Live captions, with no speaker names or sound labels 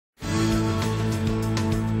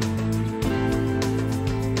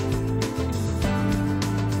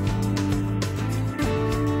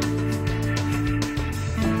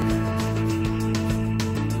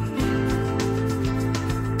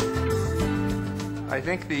I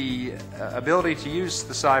think the ability to use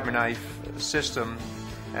the CyberKnife system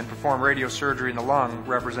and perform radiosurgery in the lung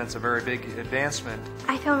represents a very big advancement.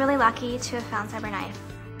 I feel really lucky to have found CyberKnife.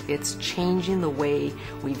 It's changing the way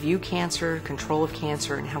we view cancer, control of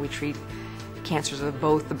cancer, and how we treat cancers of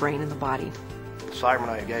both the brain and the body.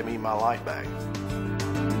 CyberKnife gave me my life back.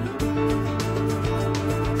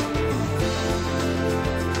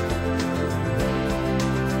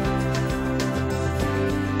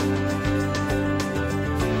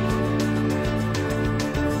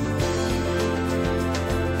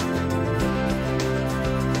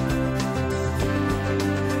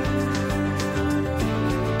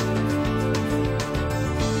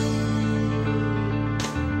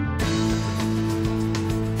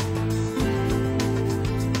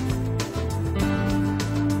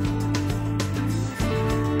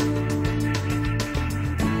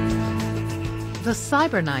 The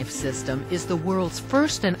CyberKnife system is the world's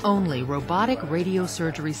first and only robotic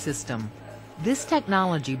radiosurgery system. This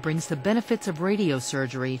technology brings the benefits of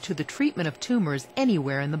radiosurgery to the treatment of tumors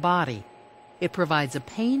anywhere in the body. It provides a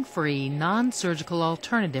pain-free, non-surgical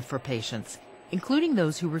alternative for patients, including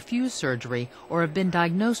those who refuse surgery or have been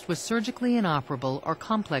diagnosed with surgically inoperable or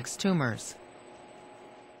complex tumors.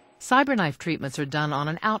 CyberKnife treatments are done on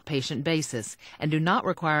an outpatient basis and do not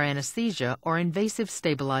require anesthesia or invasive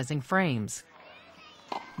stabilizing frames.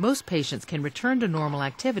 Most patients can return to normal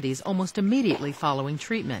activities almost immediately following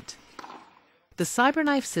treatment. The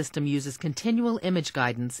CyberKnife system uses continual image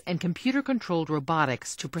guidance and computer-controlled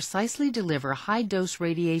robotics to precisely deliver high-dose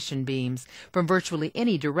radiation beams from virtually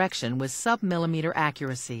any direction with sub-millimeter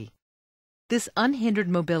accuracy. This unhindered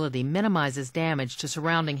mobility minimizes damage to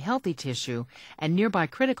surrounding healthy tissue and nearby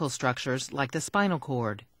critical structures like the spinal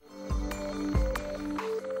cord.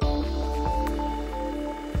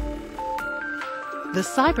 The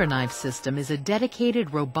CyberKnife system is a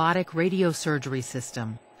dedicated robotic radiosurgery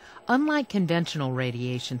system. Unlike conventional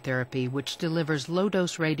radiation therapy, which delivers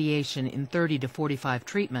low-dose radiation in 30 to 45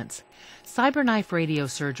 treatments, CyberKnife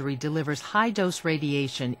radiosurgery delivers high-dose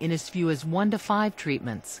radiation in as few as 1 to 5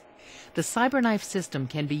 treatments. The CyberKnife system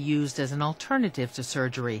can be used as an alternative to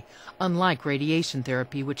surgery, unlike radiation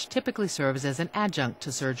therapy, which typically serves as an adjunct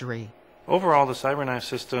to surgery. Overall, the CyberKnife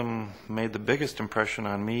system made the biggest impression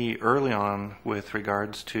on me early on with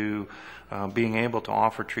regards to being able to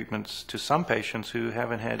offer treatments to some patients who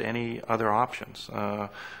haven't had any other options.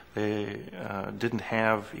 They didn't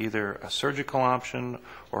have either a surgical option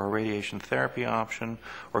or a radiation therapy option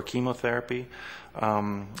or chemotherapy.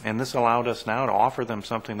 And this allowed us now to offer them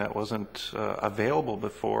something that wasn't available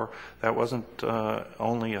before, that wasn't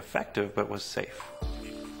only effective but was safe.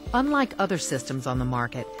 Unlike other systems on the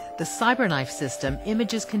market, the CyberKnife system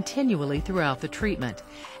images continually throughout the treatment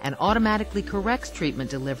and automatically corrects treatment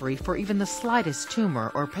delivery for even the slightest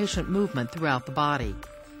tumor or patient movement throughout the body.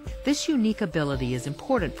 This unique ability is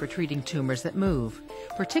important for treating tumors that move,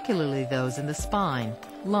 particularly those in the spine,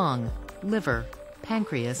 lung, liver,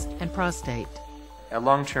 pancreas, and prostate. A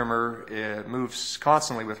lung tumor moves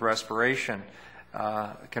constantly with respiration.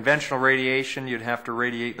 Conventional radiation, you'd have to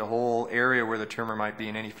radiate the whole area where the tumor might be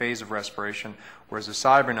in any phase of respiration, whereas a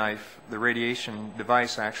CyberKnife, the radiation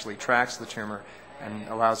device actually tracks the tumor and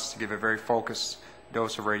allows us to give a very focused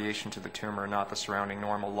dose of radiation to the tumor, not the surrounding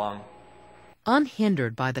normal lung.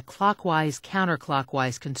 Unhindered by the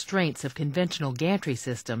clockwise-counterclockwise constraints of conventional gantry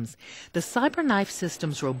systems, the CyberKnife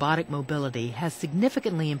system's robotic mobility has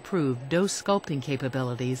significantly improved dose sculpting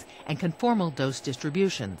capabilities and conformal dose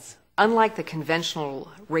distributions. Unlike the conventional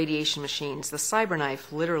radiation machines, the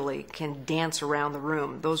CyberKnife literally can dance around the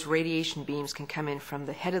room. Those radiation beams can come in from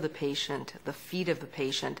the head of the patient, the feet of the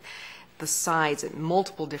patient, the sides at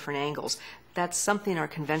multiple different angles. That's something our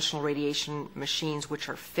conventional radiation machines, which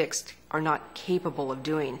are fixed, are not capable of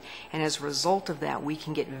doing. And as a result of that, we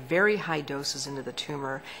can get very high doses into the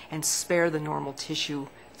tumor and spare the normal tissue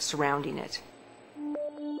surrounding it.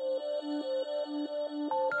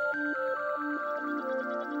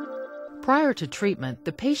 Prior to treatment,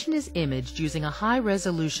 the patient is imaged using a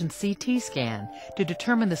high-resolution CT scan to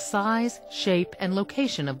determine the size, shape, and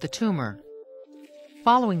location of the tumor.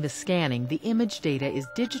 Following the scanning, the image data is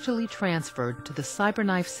digitally transferred to the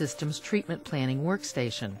CyberKnife system's treatment planning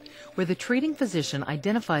workstation, where the treating physician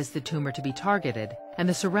identifies the tumor to be targeted and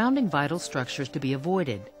the surrounding vital structures to be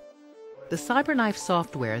avoided. The CyberKnife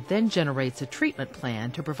software then generates a treatment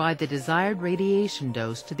plan to provide the desired radiation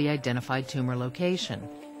dose to the identified tumor location.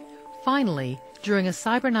 Finally, during a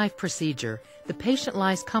CyberKnife procedure, the patient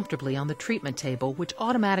lies comfortably on the treatment table, which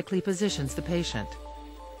automatically positions the patient.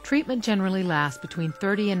 Treatment generally lasts between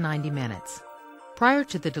 30 and 90 minutes. Prior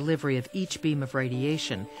to the delivery of each beam of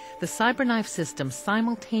radiation, the CyberKnife system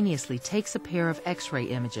simultaneously takes a pair of X-ray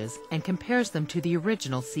images and compares them to the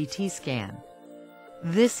original CT scan.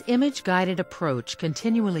 This image-guided approach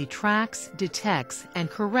continually tracks, detects, and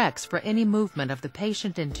corrects for any movement of the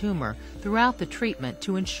patient and tumor throughout the treatment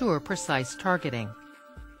to ensure precise targeting.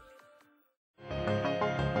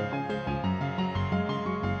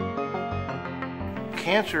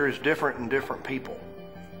 Cancer is different in different people.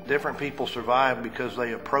 Different people survive because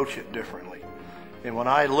they approach it differently. And when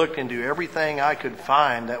I looked into everything I could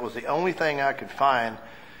find, that was the only thing I could find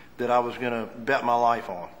that I was going to bet my life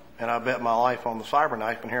on. And I bet my life on the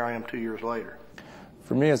CyberKnife, and here I am 2 years later.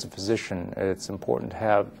 For me as a physician, it's important to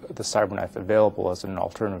have the CyberKnife available as an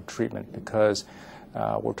alternative treatment because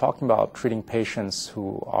we're talking about treating patients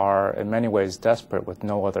who are in many ways desperate with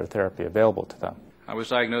no other therapy available to them. I was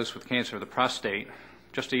diagnosed with cancer of the prostate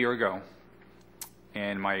just a year ago,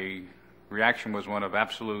 and my reaction was one of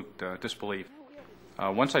absolute disbelief.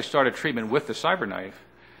 Once I started treatment with the CyberKnife,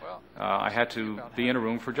 I had to be in a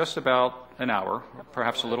room for just about an hour,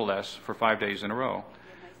 perhaps a little less, for 5 days in a row.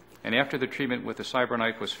 And after the treatment with the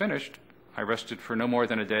CyberKnife was finished, I rested for no more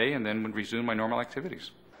than a day and then would resume my normal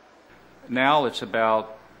activities. Now it's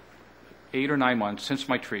about 8 or 9 months since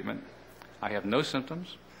my treatment. I have no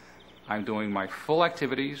symptoms. I'm doing my full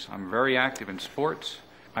activities. I'm very active in sports.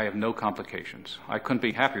 I have no complications. I couldn't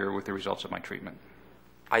be happier with the results of my treatment.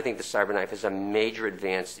 I think the CyberKnife is a major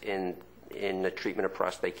advance in the treatment of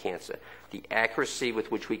prostate cancer. The accuracy with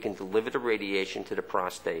which we can deliver the radiation to the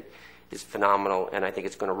prostate is phenomenal, and I think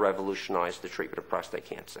it's going to revolutionize the treatment of prostate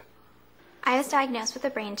cancer. I was diagnosed with a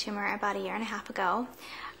brain tumor about 1.5 years ago.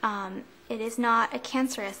 It is not a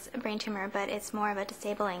cancerous brain tumor, but it's more of a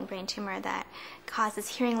disabling brain tumor that causes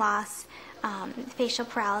hearing loss, facial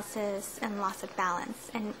paralysis, and loss of balance,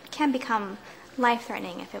 and can become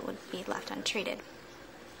life-threatening if it would be left untreated.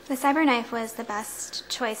 The CyberKnife was the best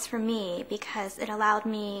choice for me because it allowed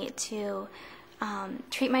me to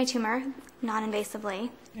treat my tumor non-invasively.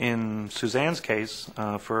 In Suzanne's case,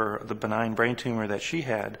 for the benign brain tumor that she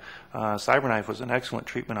had, CyberKnife was an excellent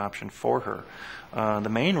treatment option for her. The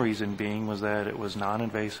main reason being was that it was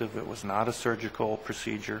non-invasive, it was not a surgical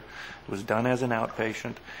procedure, it was done as an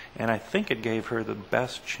outpatient, and I think it gave her the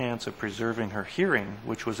best chance of preserving her hearing,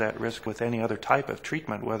 which was at risk with any other type of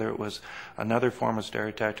treatment, whether it was another form of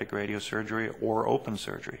stereotactic radiosurgery or open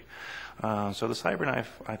surgery. So the CyberKnife,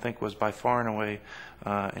 I think, was by far and away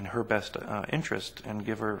in her best interest and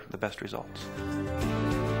give her the best results.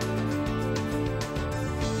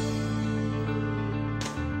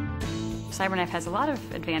 CyberKnife has a lot of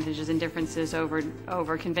advantages and differences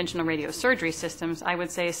over conventional radiosurgery systems. I would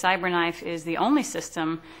say CyberKnife is the only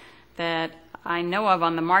system that I know of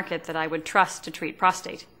on the market that I would trust to treat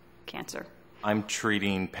prostate cancer. I'm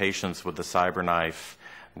treating patients with the CyberKnife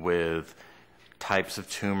with types of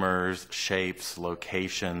tumors, shapes,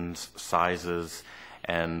 locations, sizes,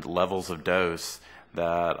 and levels of dose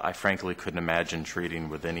that I frankly couldn't imagine treating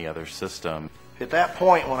with any other system. At that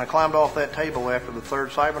point, when I climbed off that table after the third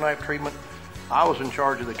CyberKnife treatment, I was in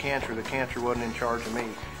charge of the cancer wasn't in charge of me,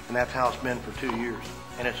 and that's how it's been for 2 years,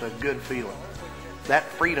 and it's a good feeling. That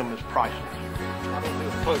freedom is priceless.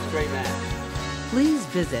 Please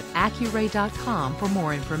visit Accuray.com for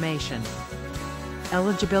more information.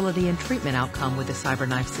 Eligibility and treatment outcome with the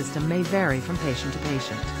CyberKnife system may vary from patient to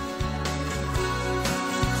patient.